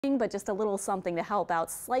but just a little something to help out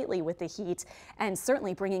slightly with the heat and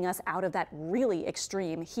certainly bringing us out of that really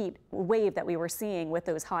extreme heat wave that we were seeing with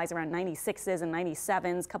those highs around 96s and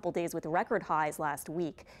 97s, couple days with record highs last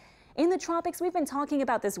week. In the tropics, we've been talking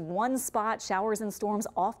about this one spot, showers and storms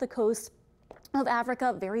off the coast of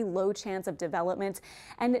Africa, very low chance of development.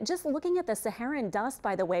 And just looking at the Saharan dust,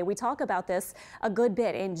 by the way, we talk about this a good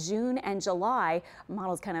bit in June and July.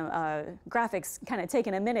 Models graphics kind of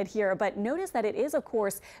taking a minute here, but notice that it is, of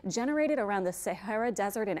course, generated around the Sahara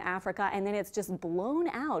Desert in Africa, and then it's just blown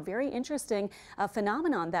out. Very interesting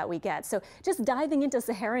phenomenon that we get. So just diving into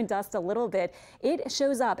Saharan dust a little bit, it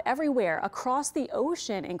shows up everywhere across the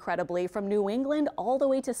ocean, incredibly, from New England all the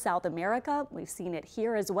way to South America. We've seen it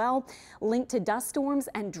here as well, linked to dust storms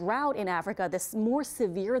and drought in Africa. This more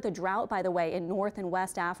severe the drought, by the way, in North and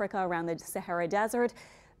West Africa around the Sahara Desert,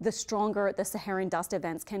 the stronger the Saharan dust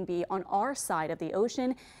events can be on our side of the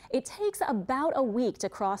ocean. It takes about a week to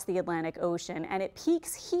cross the Atlantic Ocean, and it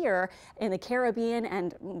peaks here in the Caribbean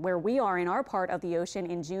and where we are in our part of the ocean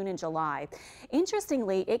in June and July.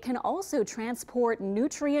 Interestingly, it can also transport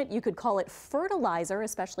nutrient, you could call it fertilizer,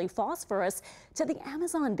 especially phosphorus, to the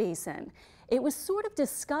Amazon basin. It was sort of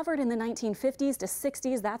discovered in the 1950s to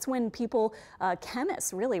 60s. That's when people,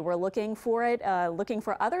 chemists really, were looking for it, looking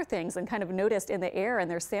for other things, and kind of noticed in the air in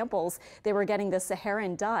their samples they were getting the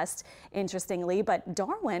Saharan dust, interestingly. But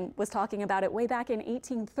Darwin was talking about it way back in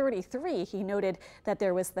 1833. He noted that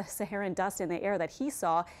there was the Saharan dust in the air that he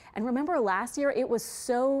saw. And remember last year, it was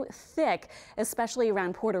so thick, especially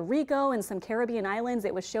around Puerto Rico and some Caribbean islands.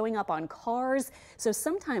 It was showing up on cars. So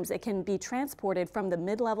sometimes it can be transported from the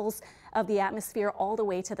mid-levels of the atmosphere all the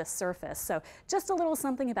way to the surface. So just a little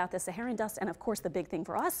something about the Saharan dust. And of course, the big thing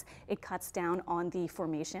for us, it cuts down on the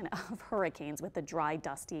formation of hurricanes with the dry,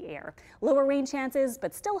 dusty air. Lower rain chances,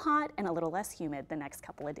 but still hot and a little less humid the next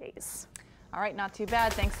couple of days. All right, not too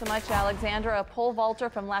bad. Thanks so much, Alexandra. A pole vaulter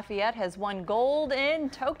from Lafayette has won gold in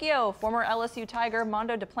Tokyo. Former LSU Tiger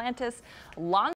Mondo Duplantis